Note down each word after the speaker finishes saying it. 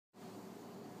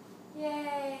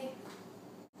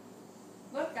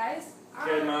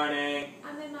Good morning.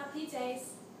 I'm in my PJs.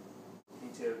 Me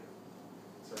too.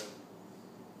 So.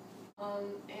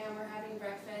 And we're having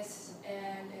breakfast,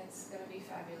 and it's gonna be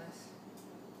fabulous.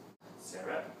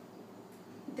 Sarah.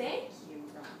 Thank you,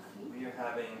 Rocky. We are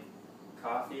having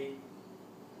coffee,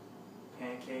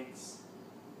 pancakes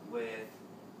with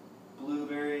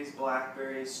blueberries,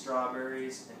 blackberries,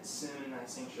 strawberries, and cinnamon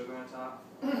icing sugar on top.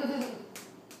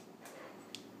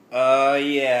 Oh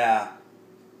yeah.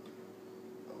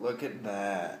 Look at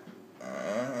that.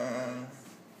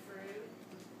 Fruit.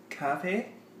 Coffee,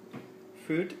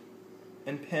 fruit,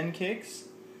 and pancakes,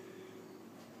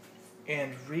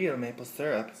 and real maple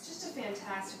syrup. It's just a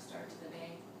fantastic start to the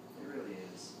day. It really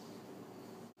is.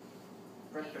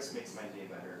 Breakfast makes my day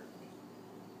better.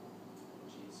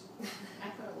 Jeez. I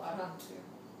put a lot on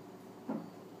too.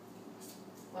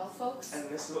 Well, folks. And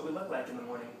this is what we look like in the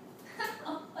morning.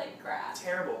 Like crap.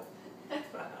 Terrible.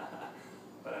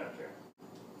 But I don't care.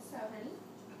 So, honey,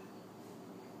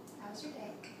 how was your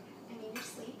day? I mean, your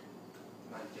sleep.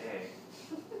 My day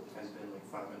has been like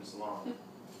 5 minutes long.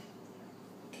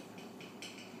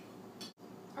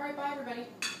 All right, bye, everybody.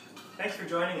 Thanks for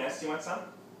joining us. Do you want some?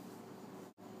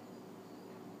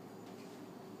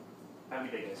 Have a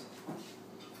good day,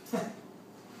 guys.